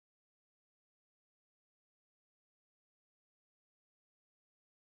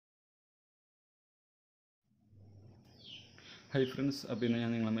Hi friends, അപ്പോൾ ഇന്ന്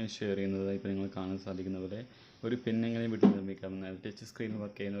ഞാൻ നിങ്ങളുമായി ഷെയർ ചെയ്യുന്നത് ഇപ്പോൾ നിങ്ങൾ കാണാൻ സാധിക്കുന്ന പോലെ ഒരു പെൻ എങ്ങനെ വീട്ടിൽ നിർമ്മിക്കാമെന്ന് ടച്ച് സ്ക്രീനിൽ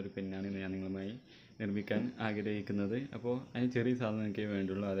വർക്ക് ചെയ്യുന്ന ഒരു പെന്നാണ് ഇന്ന് ഞാൻ നിങ്ങളുമായി നിർമ്മിക്കാൻ ആഗ്രഹിക്കുന്നത്. അപ്പോൾ അതിന് ചെറിയ സാധനമൊക്കെ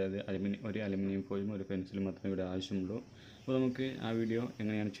വേണ്ടുള്ളൂ, അതായത് ഒരു അലുമിനിയം ഫോയിലും ഒരു പെൻസിലും മാത്രമേ ഇവിടെ ആവശ്യമുള്ളൂ. അപ്പോൾ നമുക്ക് ആ വീഡിയോ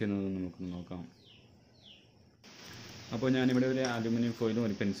എങ്ങനെയാണ് ചെയ്യുന്നതെന്ന് നമുക്കൊന്ന് നോക്കാം. അപ്പോൾ ഞാനിവിടെ ഒരു അലുമിനിയം ഫോയിലും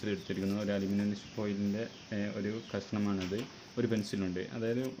ഒരു പെൻസിൽ എടുത്തിരിക്കുന്നു. ഒരു അലുമിനിയം ഫോയിലിൻ്റെ ഒരു കഷ്ണമാണത്. ഒരു പെൻസിലുണ്ട്,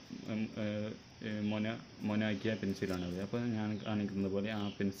 അതായത് മൊനാക്കിയ പെൻസിലാണത്. അപ്പോൾ ഞാൻ കാണിക്കുന്നത് പോലെ ആ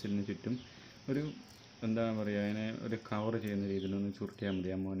പെൻസിലിന് ചുറ്റും ഒരു എന്താ പറയുക, അതിനെ ഒരു കവർ ചെയ്യുന്ന രീതിയിലൊന്ന് ചുരുട്ടിയാൽ മതി.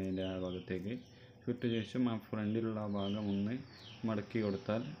 ആ മോനേൻ്റെ ആ ഭാഗത്തേക്ക് ചുറ്റിയ ശേഷം ആ ഫ്രണ്ടിലുള്ള ആ ഭാഗം ഒന്ന് മടക്കി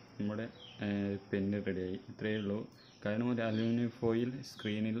കൊടുത്താൽ നമ്മുടെ പെന്ന് റെഡിയായി. ഇത്രയേ ഉള്ളൂ. കാരണം ഒരു അലുമിനിയം ഫോയിൽ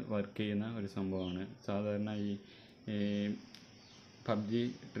സ്ക്രീനിൽ വർക്ക് ചെയ്യുന്ന ഒരു സംഭവമാണ്. സാധാരണ ഈ പബ്ജി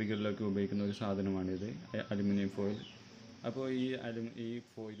ട്രിഗറിലൊക്കെ ഉപയോഗിക്കുന്ന ഒരു സാധനമാണിത്, അലുമിനിയം ഫോയിൽ. അപ്പോൾ ഈ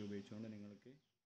ഫോയിൽ ഉപയോഗിച്ചുകൊണ്ട് നിങ്ങൾക്ക്